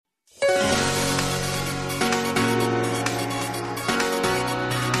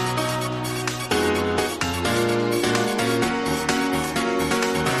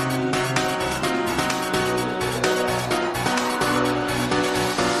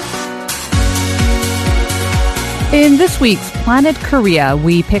In this week's Planet Korea,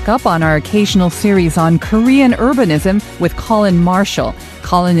 we pick up on our occasional series on Korean urbanism with Colin Marshall.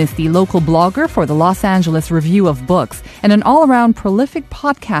 Colin is the local blogger for the Los Angeles Review of Books and an all-around prolific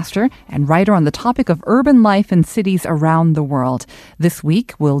podcaster and writer on the topic of urban life in cities around the world. This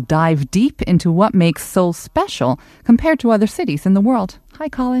week, we'll dive deep into what makes Seoul special compared to other cities in the world. Hi,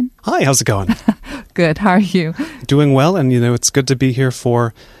 Colin. Hi, how's it going? Good. How are you? Doing well, and it's good to be here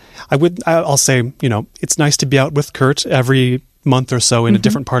for... I'll say, it's nice to be out with Kurt every month or so in a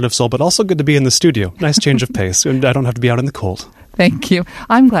different part of Seoul, but also good to be in the studio. Nice change of pace, and I don't have to be out in the cold. Thank you.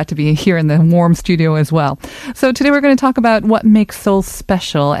 I'm glad to be here in the warm studio as well. So today we're going to talk about what makes Seoul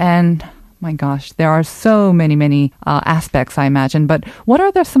special, and my gosh, there are so many aspects, I imagine. But what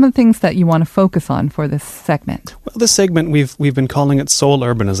are some of the things that you want to focus on for this segment? Well, this segment, we've been calling it Seoul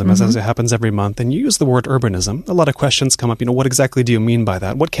Urbanism, as it happens every month. And you use the word urbanism. A lot of questions come up. What exactly do you mean by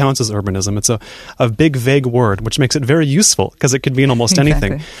that? What counts as urbanism? It's a big, vague word, which makes it very useful because it could mean almost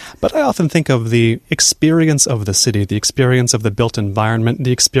anything. But I often think of the experience of the city, the experience of the built environment,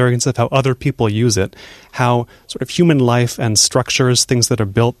 the experience of how other people use it, how sort of human life and structures, things that are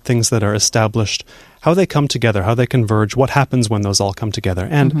built, things that are established, how they come together, how they converge, what happens when those all come together.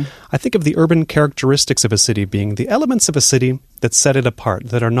 And I think of the urban characteristics of a city being the elements of a city that set it apart,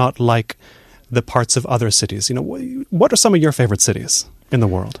 that are not like the parts of other cities. What are some of your favorite cities in the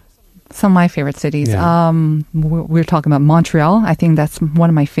world? Some of my favorite cities. Yeah. We're talking about Montreal. I think that's one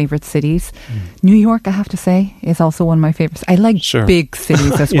of my favorite cities. New York, I have to say, is also one of my favorites. I like big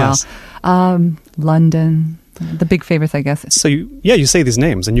cities as well. Yes. London, the big favorites, I guess. So you say these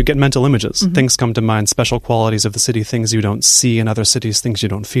names and you get mental images. Things come to mind, special qualities of the city, things you don't see in other cities, things you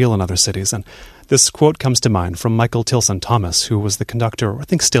don't feel in other cities. And this quote comes to mind from Michael Tilson Thomas, who was the conductor, or I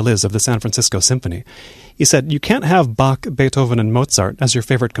think still is, of the San Francisco Symphony. He said, "You can't have Bach, Beethoven, and Mozart as your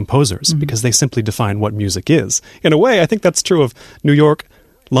favorite composers because they simply define what music is." In a way, I think that's true of New York,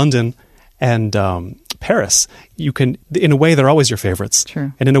 London, and Paris. In a way, they're always your favorites.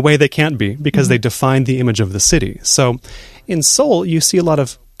 True. And in a way, they can't be because they define the image of the city. So in Seoul, you see a lot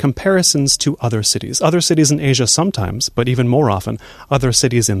of comparisons to other cities in Asia sometimes, but even more often, other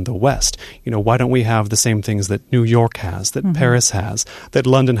cities in the West. Why don't we have the same things that New York has, that Paris has, that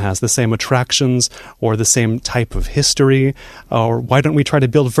London has, the same attractions or the same type of history? Or why don't we try to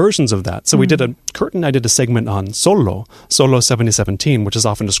build versions of that? So Kurt and I did a segment on Solo 7017, which is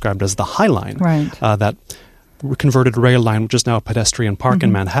often described as the High Line. Right. That converted rail line, which is now a pedestrian park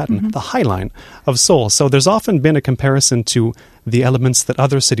in Manhattan, the High Line of Seoul. So there's often been a comparison to the elements that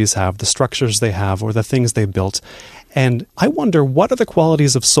other cities have, the structures they have, or the things they built. And I wonder, what are the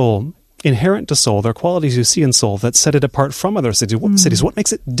qualities of Seoul inherent to Seoul? There are qualities you see in Seoul that set it apart from other cities. What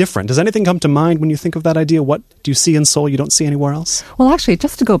makes it different? Does anything come to mind when you think of that idea? What do you see in Seoul you don't see anywhere else? Well, actually,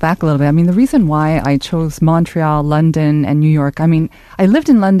 just to go back a little bit, the reason why I chose Montreal, London, and New York, I lived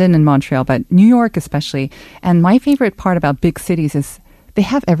in London and Montreal, but New York especially. And my favorite part about big cities is they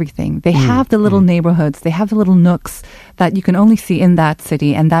have everything. They have the little neighborhoods. They have the little nooks that you can only see in that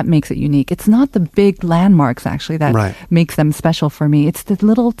city, and that makes it unique. It's not the big landmarks, actually, that makes them special for me. It's the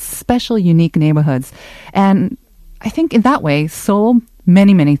little special, unique neighborhoods. And I think in that way, Seoul,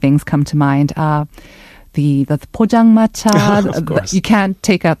 many things come to mind. The pojang macha, you can't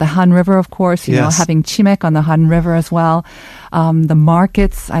take out the Han River, of course, having chimek on the Han River as well. The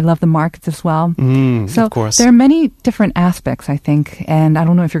markets, I love the markets as well. So of course. There are many different aspects, I think, and I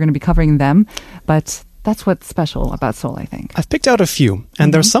don't know if you're going to be covering them, but that's what's special about Seoul, I think. I've picked out a few,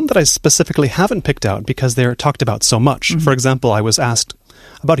 and there's some that I specifically haven't picked out because they're talked about so much. For example, I was asked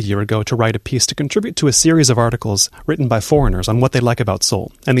about a year ago to write a piece to contribute to a series of articles written by foreigners on what they like about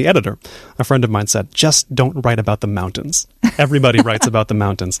Seoul. And the editor, a friend of mine, said, "Just don't write about the mountains. Everybody writes about the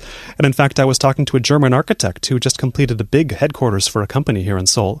mountains." And in fact, I was talking to a German architect who just completed a big headquarters for a company here in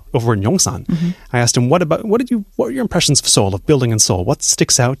Seoul, over in Yongsan. I asked him, what are your impressions of Seoul, of building in Seoul? What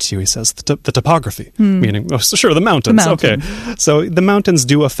sticks out to you? He says, the topography, meaning, the mountains. Okay. So the mountains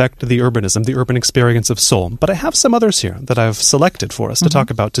do affect the urbanism, the urban experience of Seoul. But I have some others here that I've selected for us to talk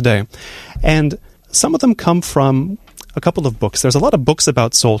about today. And some of them come from a couple of books. There's a lot of books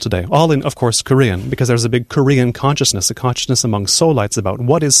about Seoul today, all in, of course, Korean, because there's a big Korean consciousness, a consciousness among Seoulites about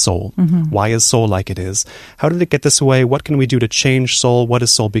what is Seoul, why is Seoul like it is, how did it get this way, what can we do to change Seoul, what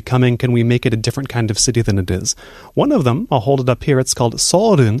is Seoul becoming, can we make it a different kind of city than it is. One of them, I'll hold it up here, it's called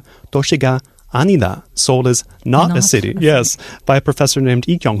Seoul은 도시가 아니다. Seoul is not a city. Yes, by a professor named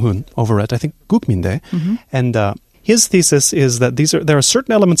Lee Kyung-hoon over at, I think, Gukminde. And his thesis is that there are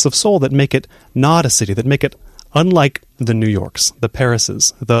certain elements of Seoul that make it not a city, that make it unlike the New Yorks, the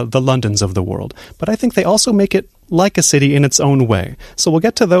Parises, the Londons of the world. But I think they also make it like a city in its own way. So we'll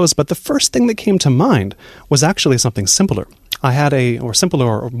get to those, but the first thing that came to mind was actually something simpler. I had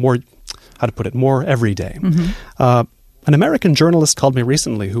more, how to put it, more everyday. An American journalist called me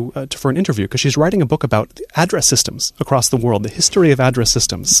recently for an interview because she's writing a book about address systems across the world, the history of address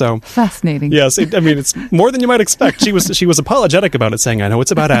systems. So fascinating. Yes, it's more than you might expect. She was apologetic about it, saying, "I know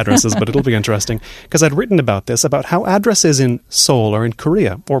it's about addresses, but it'll be interesting," because I'd written about this, about how addresses in Seoul or in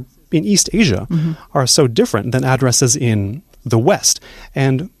Korea or in East Asia are so different than addresses in the West.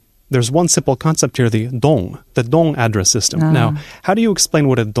 And there's one simple concept here, the dong address system. Now, how do you explain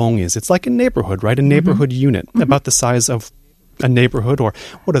what a dong is? It's like a neighborhood, right? A neighborhood unit, about the size of a neighborhood, or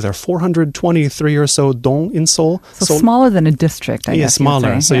what are there, 423 or so dong in Seoul? So smaller than a district, I guess. Yeah,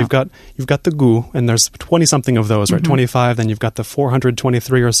 smaller. So you've got the gu, and there's 20-something of those, right? 25, then you've got the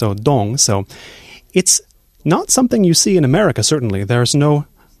 423 or so dong. So it's not something you see in America, certainly. There's no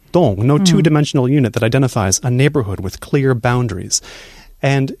dong, no two-dimensional unit that identifies a neighborhood with clear boundaries.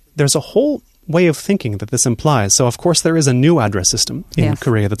 And there's a whole way of thinking that this implies. So, of course, there is a new address system in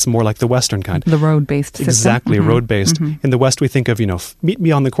Korea that's more like the Western kind. The road-based system. Exactly, road-based. In the West, we think of, meet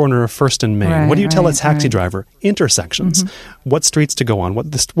me on the corner of 1st and Main. What do you tell a taxi driver? Intersections. What streets to go on?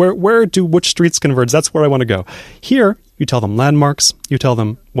 Where do which streets converge? That's where I want to go. Here, you tell them landmarks. You tell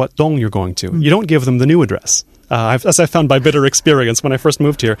them what dong you're going to. You don't give them the new address. As I found by bitter experience when I first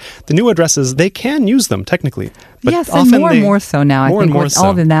moved here, the new addresses, they can use them technically. But yes, often and more so now, I think, with so.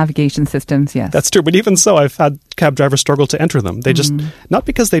 all the navigation systems, yes. That's true, but even so, I've had cab drivers struggle to enter them. They just, not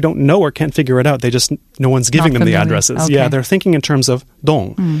because they don't know or can't figure it out, no one's giving them the addresses. Okay. Yeah, they're thinking in terms of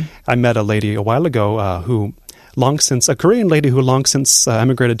dong. I met a lady a while ago a Korean lady who long since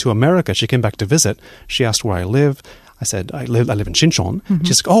emigrated to America. She came back to visit. She asked where I live. I said, I live in Shincheon.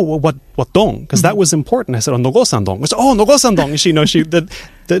 She's like, oh, well, what dong? Because that was important. I said, Nogosan dong. I said, oh, Nogosan dong.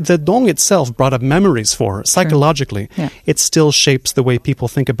 The dong itself brought up memories for her psychologically. Yeah. It still shapes the way people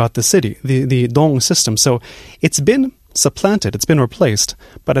think about the city, the dong system. So it's been supplanted, it's been replaced,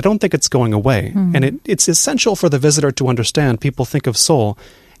 but I don't think it's going away. And it's essential for the visitor to understand. People think of Seoul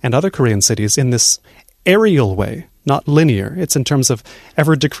and other Korean cities in this aerial way, not linear. It's in terms of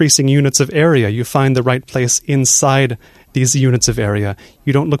ever-decreasing units of area. You find the right place inside these units of area.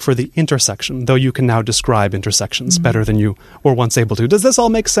 You don't look for the intersection, though you can now describe intersections better than you were once able to. Does this all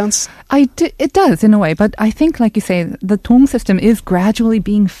make sense? It does, in a way. But I think, like you say, the dong system is gradually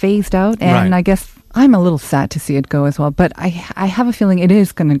being phased out. And I guess I'm a little sad to see it go as well. But I have a feeling it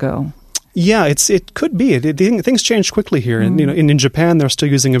is going to go. Yeah, it could be. Things change quickly here. And in Japan, they're still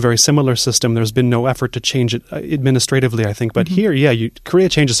using a very similar system. There's been no effort to change it administratively, I think. But here, Korea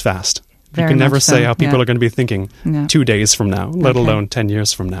changes fast. You can never say how people are going to be thinking 2 days from now, let alone 10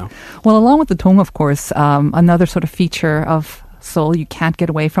 years from now. Well, along with the dong, of course, another sort of feature of Seoul, you can't get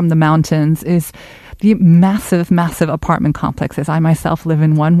away from the mountains, is the massive, massive apartment complexes. I myself live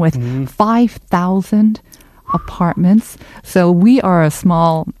in one with 5,000 apartments. So we are a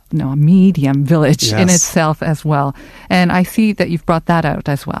small, a medium village in itself as well. And I see that you've brought that out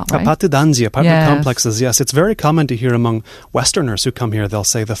as well, right? Apartment complexes, yes. It's very common to hear among Westerners who come here. They'll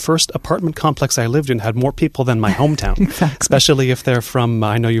say, the first apartment complex I lived in had more people than my hometown. Exactly. Especially if they're from,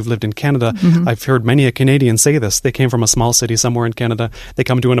 I know you've lived in Canada. I've heard many a Canadian say this. They came from a small city somewhere in Canada. They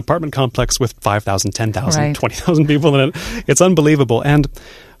come to an apartment complex with 5,000, 10,000, 20,000 people in it. It's unbelievable. And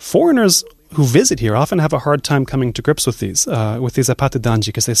foreigners who visit here often have a hard time coming to grips with these apatudanji,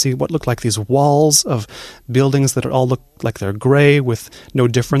 because they see what look like these walls of buildings that all look like they're gray with no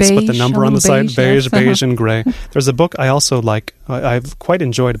difference but the number on the side, beige and gray. There's a book I also like, I've quite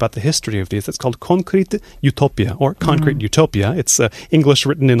enjoyed about the history of these. It's called Concrete Utopia, or Concrete Utopia. It's English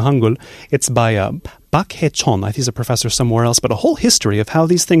written in Hangul. It's by Bak Hae-chon. I think he's a professor somewhere else, but a whole history of how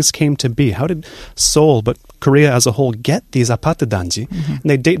these things came to be. How did Seoul, but Korea as a whole, get these apatudanji? And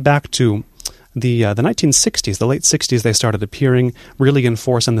they date back to the 1960s, the late 60s. They started appearing really in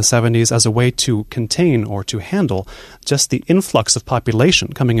force in the 70s as a way to contain or to handle just the influx of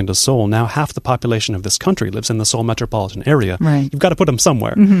population coming into Seoul. Now half the population of this country lives in the Seoul metropolitan area. Right. You've got to put them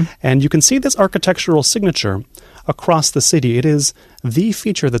somewhere. And you can see this architectural signature across the city. It is the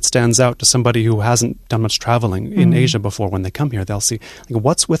feature that stands out to somebody who hasn't done much traveling in Asia before. When they come here, they'll see,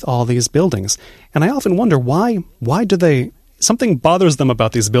 what's with all these buildings? And I often wonder, why do they... Something bothers them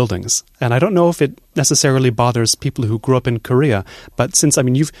about these buildings, and I don't know if it necessarily bothers people who grew up in Korea. But since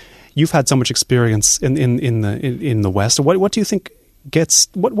you've had so much experience in the West, what do you think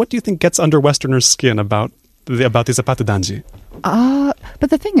gets under Westerners' skin about these apatudanji? But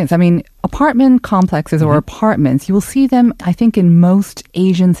the thing is, apartment complexes or apartments, you will see them, I think, in most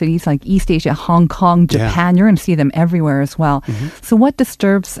Asian cities like East Asia, Hong Kong, Japan. You're going to see them everywhere as well. So what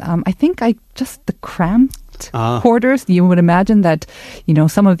disturbs, I think, just the cram cramped quarters. You would imagine that,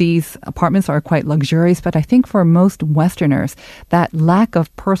 some of these apartments are quite luxurious, but I think for most Westerners, that lack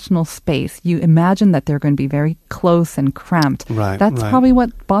of personal space, you imagine that they're going to be very close and cramped. Right. That's probably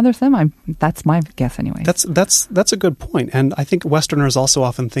what bothers them. That's my guess anyway. That's a good point. And I think Westerners also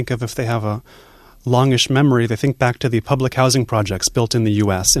often think of, if they have a longish memory, they think back to the public housing projects built in the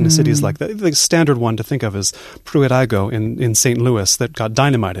U.S. in cities like that. The standard one to think of is Pruitt-Igoe in St. Louis that got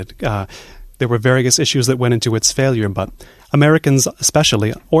dynamited. There were various issues that went into its failure, but Americans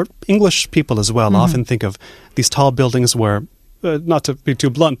especially, or English people as well, often think of these tall buildings where, not to be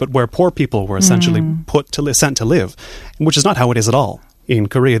too blunt, but where poor people were essentially sent to live, which is not how it is at all. In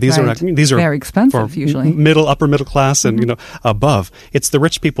Korea, these are very expensive, usually upper middle class, and above. It's the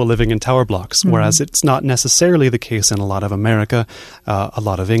rich people living in tower blocks, whereas it's not necessarily the case in a lot of America, a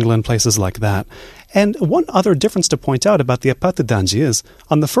lot of England, places like that. And one other difference to point out about the aparte danji is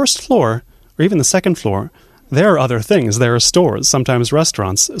on the first floor, or even the second floor, there are other things. There are stores, sometimes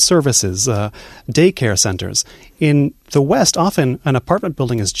restaurants, services, daycare centers. In the West, often an apartment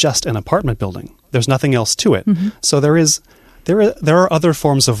building is just an apartment building. There's nothing else to it. So there are other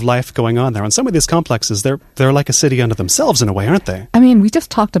forms of life going on there. And some of these complexes, they're like a city unto themselves in a way, aren't they? I mean, we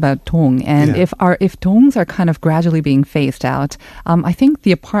just talked about dong, and if dongs are kind of gradually being phased out, I think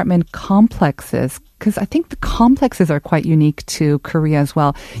the apartment complexes, because I think the complexes are quite unique to Korea as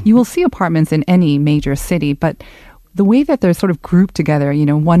well. You will see apartments in any major city, but the way that they're sort of grouped together,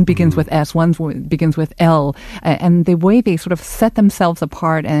 one begins with S, one begins with L, and the way they sort of set themselves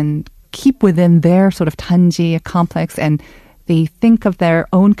apart and keep within their sort of 단지 complex, and they think of their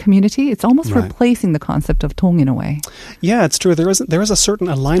own community, it's almost replacing the concept of dong in a way. Yeah, it's true. There is a certain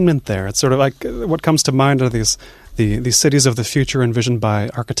alignment there. It's sort of like what comes to mind are these cities of the future envisioned by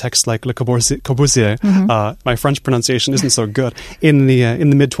architects like Le Corbusier. My French pronunciation isn't so good. In the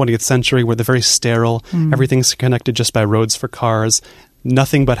mid 20th century, where they're very sterile, everything's connected just by roads for cars,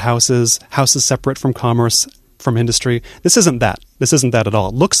 nothing but houses separate from commerce, from industry. This isn't that. This isn't that at all.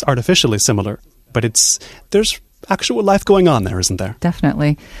 It looks artificially similar, but there's actual life going on there, isn't there?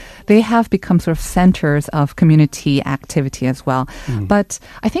 Definitely. They have become sort of centers of community activity as well. But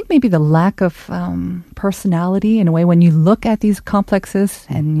I think maybe the lack of personality, in a way, when you look at these complexes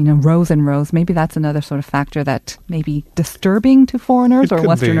and, rows and rows, maybe that's another sort of factor that may be disturbing to foreigners or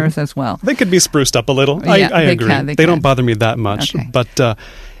Westerners as well. They could be spruced up a little. I agree. They don't bother me that much. Okay. But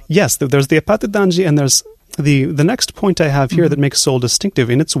yes, there's the aparte danji, and there's the next point I have here that makes Seoul distinctive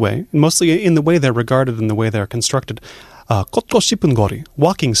in its way, mostly in the way they're regarded and the way they're constructed. 걷고 싶은 거리,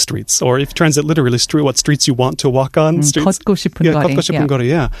 walking streets, or if you translate literally, what streets you want to walk on. Streets. 걷고 싶은 거리. 걷고 싶은 거리,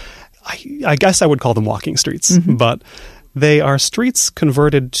 yeah. I guess I would call them walking streets, but they are streets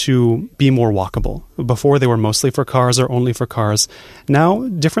converted to be more walkable. Before, they were mostly for cars or only for cars. Now,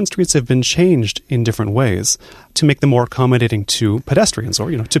 different streets have been changed in different ways to make them more accommodating to pedestrians or,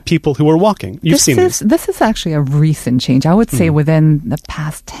 to people who are walking. You've seen this. This is actually a recent change. I would say within the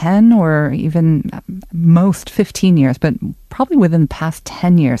past 10 or even most 15 years, but probably within the past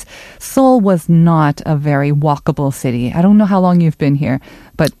 10 years. Seoul was not a very walkable city. I don't know how long you've been here,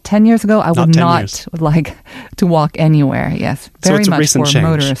 but 10 years ago, I would not like to walk anywhere. Yes, very so much for change.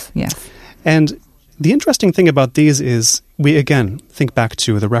 Motorists. Yes. And the interesting thing about these is we, again, think back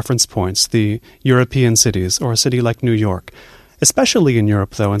to the reference points, the European cities or a city like New York, especially in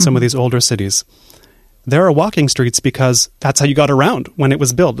Europe, though, and some of these older cities. There are walking streets because that's how you got around when it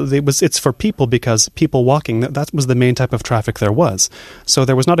was built. It's for people because people walking, that was the main type of traffic there was. So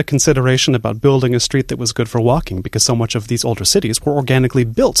there was not a consideration about building a street that was good for walking because so much of these older cities were organically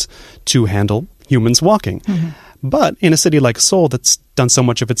built to handle humans walking. But in a city like Seoul that's done so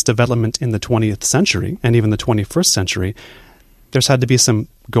much of its development in the 20th century and even the 21st century, there's had to be some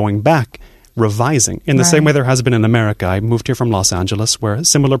going back, revising, in the same way there has been in America. I moved here from Los Angeles where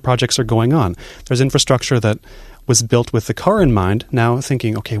similar projects are going on. There's infrastructure that was built with the car in mind, now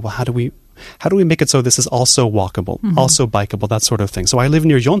thinking, okay, well, how do we make it so this is also walkable, also bikeable, that sort of thing. So I live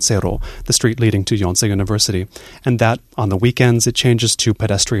near Yonsei-ro, the street leading to Yonsei University, and that on the weekends it changes to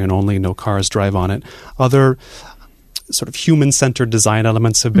pedestrian only, no cars drive on it. Other sort of human-centered design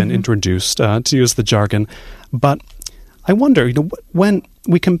elements have been introduced, to use the jargon. But I wonder, when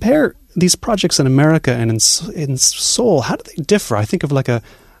we compare these projects in America and in Seoul, how do they differ? I think of like a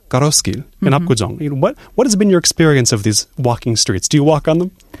Garoskil in Apgujeong. What has been your experience of these walking streets? Do you walk on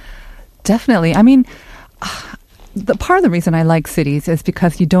them? Definitely. I mean, the part of the reason I like cities is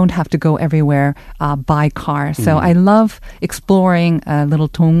because you don't have to go everywhere by car. So I love exploring a little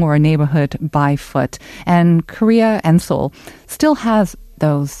dong or a neighborhood by foot. And Korea and Seoul still has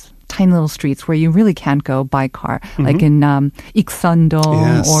those tiny little streets where you really can't go by car, like in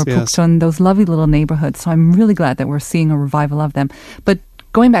Iksan-dong or Bukchon, those lovely little neighborhoods. So I'm really glad that we're seeing a revival of them. But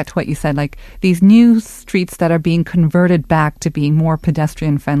going back to what you said, like these new streets that are being converted back to being more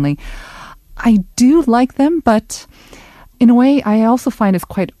pedestrian friendly, I do like them, but in a way, I also find it's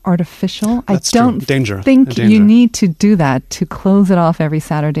quite artificial. That's I don't think you need to do that to close it off every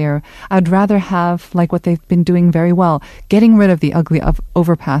Saturday. Or I'd rather have, like what they've been doing very well, getting rid of the ugly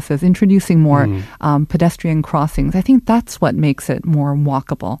overpasses, introducing more pedestrian crossings. I think that's what makes it more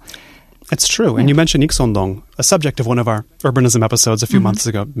walkable. It's true. And you mentioned Iksan-dong, a subject of one of our urbanism episodes a few months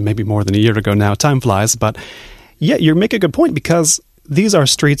ago, maybe more than a year ago now. Time flies. But yeah, you make a good point, because these are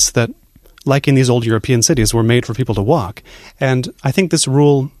streets that, like in these old European cities, were made for people to walk. And I think this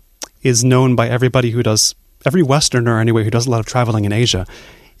rule is known by everybody every Westerner anyway, who does a lot of traveling in Asia.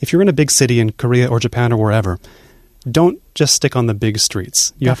 If you're in a big city in Korea or Japan or wherever, don't just stick on the big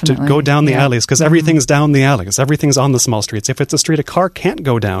streets. You have to go down the alleys, because everything's down the alleys. Everything's on the small streets. If it's a street a car can't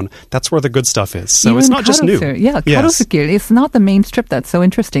go down, that's where the good stuff is. So it's not just new. Karosukil, it's not the main strip that's so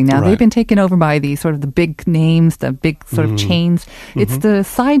interesting now. Right. They've been taken over by the sort of the big names, the big sort of chains. It's the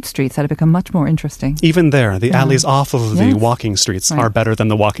side streets that have become much more interesting. Even there, the alleys off of the walking streets are better than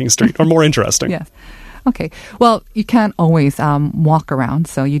the walking street, or more interesting. Yes. Okay. Well, you can't always walk around,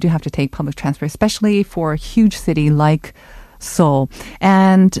 so you do have to take public transport, especially for a huge city like Seoul.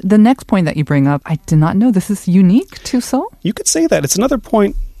 And the next point that you bring up, I did not know this is unique to Seoul. You could say that. It's another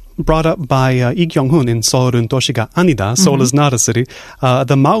point brought up by Lee Kyung-hun in Seoul은 도시가 아니다. Seoul is not a city.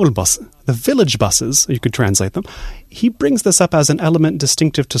 The 마을 bus, the village buses, you could translate them. He brings this up as an element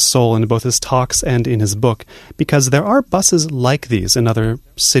distinctive to Seoul in both his talks and in his book, because there are buses like these in other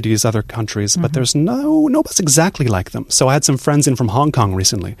cities, other countries, but there's no bus exactly like them. So I had some friends in from Hong Kong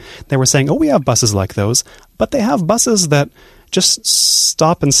recently. They were saying, we have buses like those, but they have buses that just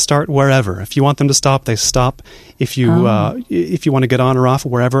stop and start wherever. If you want them to stop, they stop. If you want to get on or off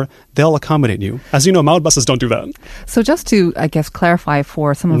wherever, they'll accommodate you. As you know, maul buses don't do that. So just to, I guess, clarify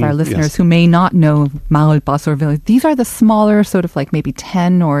for some of our listeners who may not know maul bus or village, these are the smaller, sort of like maybe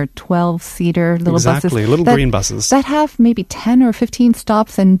 10 or 12-seater little buses. Exactly, little green buses. That have maybe 10 or 15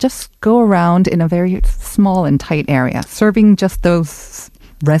 stops and just go around in a very small and tight area, serving just those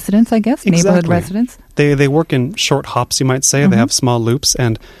residents, I guess, neighborhood residents. They work in short hops, you might say. They have small loops,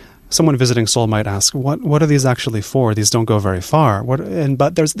 and someone visiting Seoul might ask, what are these actually for? These don't go very far.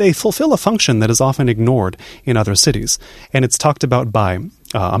 But they fulfill a function that is often ignored in other cities. And it's talked about by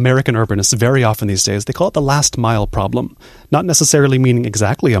American urbanists very often these days. They call it the last mile problem. Not necessarily meaning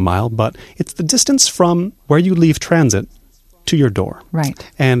exactly a mile, but it's the distance from where you leave transit to your door. Right.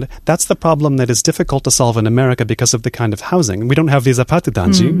 And that's the problem that is difficult to solve in America because of the kind of housing. We don't have these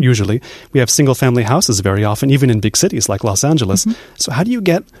aparte-danji, usually. We have single-family houses very often, even in big cities like Los Angeles. So how do you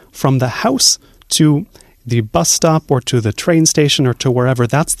get from the house to the bus stop or to the train station or to wherever?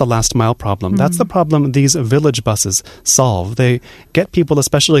 That's the last mile problem. That's the problem these village buses solve. They get people,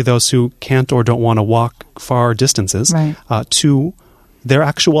 especially those who can't or don't want to walk far distances, to their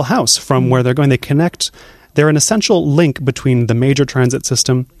actual house from where they're going. They connect. They're an essential link between the major transit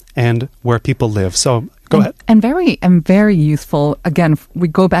system and where people live. So go ahead. And very useful. Again, we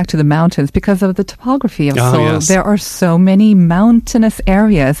go back to the mountains because of the topography of Seoul. Yes. There are so many mountainous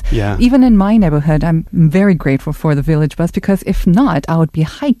areas. Yeah. Even in my neighborhood, I'm very grateful for the village bus, because if not, I would be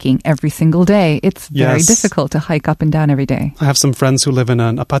hiking every single day. It's very difficult to hike up and down every day. I have some friends who live in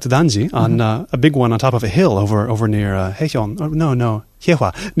an aparte-danji on a big one on top of a hill over near Haehyun.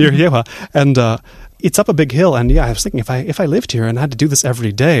 Hyehwa, near Hyehwa. And it's up a big hill, and I was thinking, if I lived here and had to do this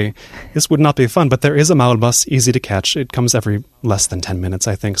every day, this would not be fun. But there is a maul bus, easy to catch. It comes every less than 10 minutes,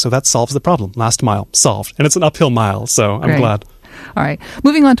 I think. So that solves the problem. Last mile, solved. And it's an uphill mile, so I'm glad. All right.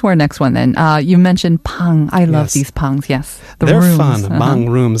 Moving on to our next one then. You mentioned pang. I love these pangs, yes. They're rooms. Fun. Bang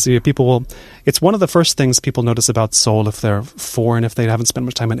rooms. It's one of the first things people notice about Seoul if they're foreign, if they haven't spent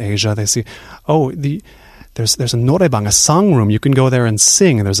much time in Asia. They see, there's a norebang, a song room. You can go there and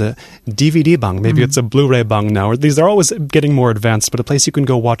sing. There's a DVD bang. Maybe it's a Blu-ray bang now. These are always getting more advanced, but a place you can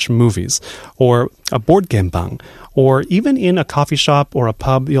go watch movies. Or a board game bang. Or even in a coffee shop or a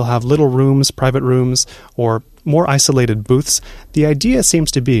pub, you'll have little rooms, private rooms, or more isolated booths. The idea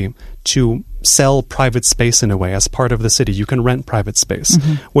seems to be to sell private space in a way as part of the city. You can rent private space,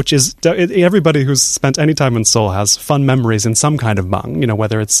 which is, everybody who's spent any time in Seoul has fun memories in some kind of bang,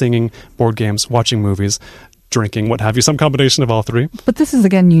 whether it's singing, board games, watching movies, drinking, what have you, some combination of all three. But this is,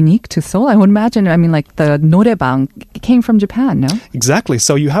 again, unique to Seoul. I would imagine, like the norebang came from Japan, no? Exactly.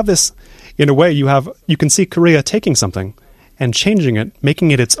 So you have this, in a way, you can see Korea taking something and changing it,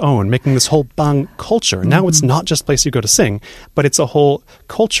 making it its own, making this whole bang culture. Now it's not just a place you go to sing, but it's a whole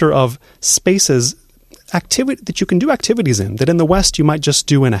culture of spaces that you can do activities in, that in the West you might just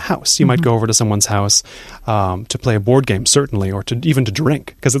do in a house. You might go over to someone's house to play a board game, certainly, or even to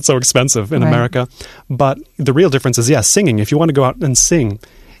drink, because it's so expensive in America. But the real difference is, singing. If you want to go out and sing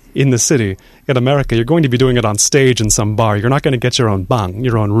in the city, in America, you're going to be doing it on stage in some bar. You're not going to get your own bang,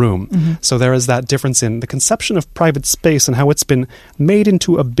 your own room. So there is that difference in the conception of private space and how it's been made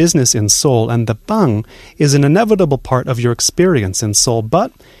into a business in Seoul. And the bang is an inevitable part of your experience in Seoul.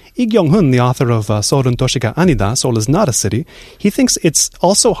 But Lee Kyung-hun, the author of Seoul은 도시가 아니다, Seoul is not a city, he thinks it's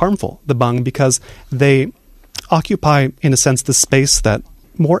also harmful, the bang, because they occupy, in a sense, the space that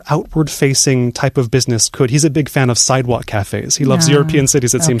more outward-facing type of business could. He's a big fan of sidewalk cafes. He loves European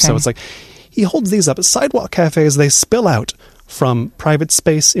cities, it seems. So it's like, he holds these up. Sidewalk cafes, they spill out from private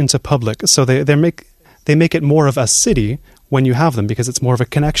space into public. So they make it more of a city when you have them, because it's more of a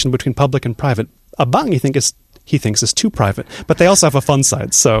connection between public and private. A bang, he thinks is too private, but they also have a fun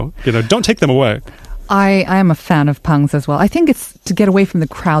side. So, don't take them away. I am a fan of pangs as well. I think it's to get away from the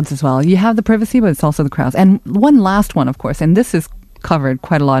crowds as well. You have the privacy, but it's also the crowds. And one last one, of course, and this is covered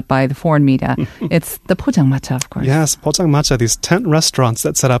quite a lot by the foreign media. It's the pojang macha, of course. Yes, pojang macha, these tent restaurants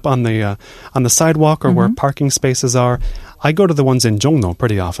that set up on the sidewalk or where parking spaces are. I go to the ones in Jongno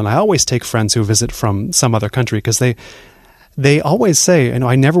pretty often. I always take friends who visit from some other country, because they always say,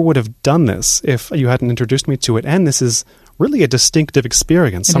 I never would have done this if you hadn't introduced me to it. And this is really a distinctive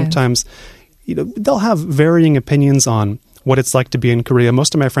experience. Sometimes, they'll have varying opinions on what it's like to be in Korea.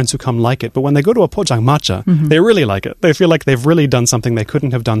 Most of my friends who come like it. But when they go to a pojang macha, they really like it. They feel like they've really done something they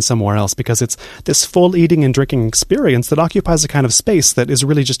couldn't have done somewhere else, because it's this full eating and drinking experience that occupies a kind of space that is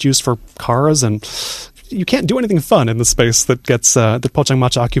really just used for cars, and you can't do anything fun in the space that gets the pojang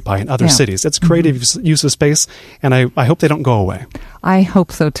macha occupy in other cities. It's creative use of space, and I hope they don't go away. I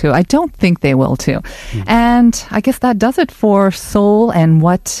hope so too. I don't think they will too. And I guess that does it for Seoul and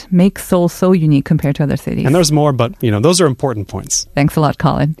what makes Seoul so unique compared to other cities. And there's more, but those are important points. Thanks a lot,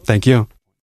 Colin. Thank you.